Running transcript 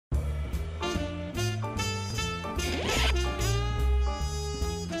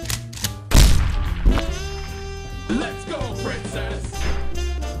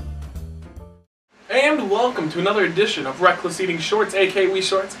welcome to another edition of Reckless Eating Shorts, aka We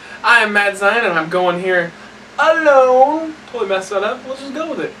Shorts. I am Matt Zion and I'm going here alone. Totally messed that up. Let's just go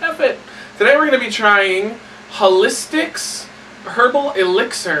with it. F it. Today we're going to be trying Hibiscus Herbal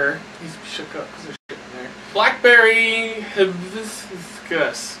Elixir. These shook up because there's shit in there. Blackberry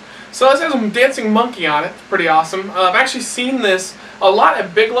Hibiscus. So this has a dancing monkey on it. Pretty awesome. I've actually seen this a lot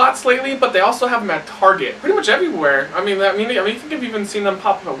at Big Lots lately, but they also have them at Target. Pretty much everywhere. I think I've even seen them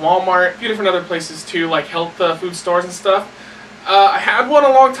pop up at Walmart, a few different other places too, like health food stores and stuff. I had one a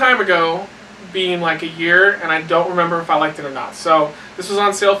long time ago, being like a year, and I don't remember if I liked it or not. So this was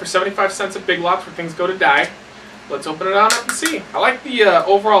on sale for 75 cents at Big Lots where things go to die. Let's open it on up and see. I like the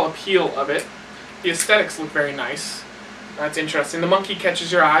overall appeal of it. The aesthetics look very nice. That's interesting. The monkey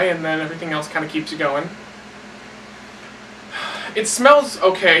catches your eye, and then everything else kind of keeps you going. It smells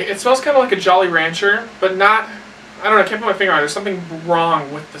okay. It smells kind of like a Jolly Rancher, but not, I don't know, I can't put my finger on it. There's something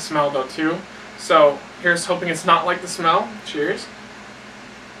wrong with the smell though too. So here's hoping it's not like the smell. Cheers.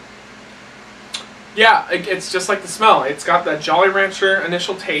 Yeah, it's just like the smell. It's got that Jolly Rancher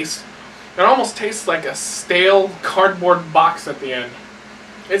initial taste. It almost tastes like a stale cardboard box at the end.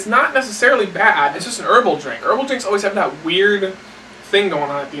 It's not necessarily bad. It's just an herbal drink. Herbal drinks always have that weird thing going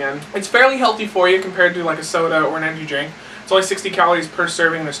on at the end. It's fairly healthy for you compared to like a soda or an energy drink. It's only 60 calories per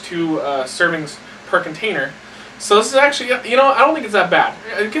serving. There's 2 servings per container. So this is actually, you know, I don't think it's that bad.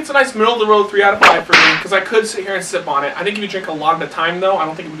 It gets a nice middle of the road 3 out of 5 for me because I could sit here and sip on it. I think if you drink a lot at a time though, I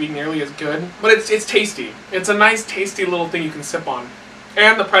don't think it would be nearly as good. But it's tasty. It's a nice tasty little thing you can sip on.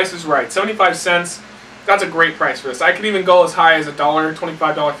 And the price is right. 75 cents. That's a great price for this. I could even go as high as $1, $25,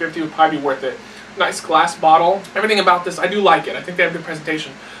 $50 would probably be worth it. Nice glass bottle. Everything about this, I do like it. I think they have good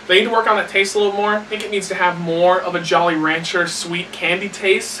presentation. They need to work on that taste a little more. I think it needs to have more of a Jolly Rancher sweet candy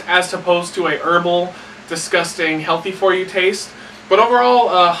taste as opposed to a herbal, disgusting, healthy for you taste. But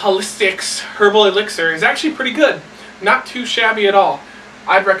overall, Hibiscus Herbal Elixir is actually pretty good. Not too shabby at all.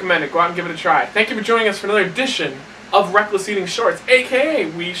 I'd recommend it. Go out and give it a try. Thank you for joining us for another edition of Reckless Eating Shorts, aka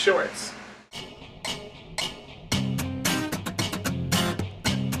We Shorts.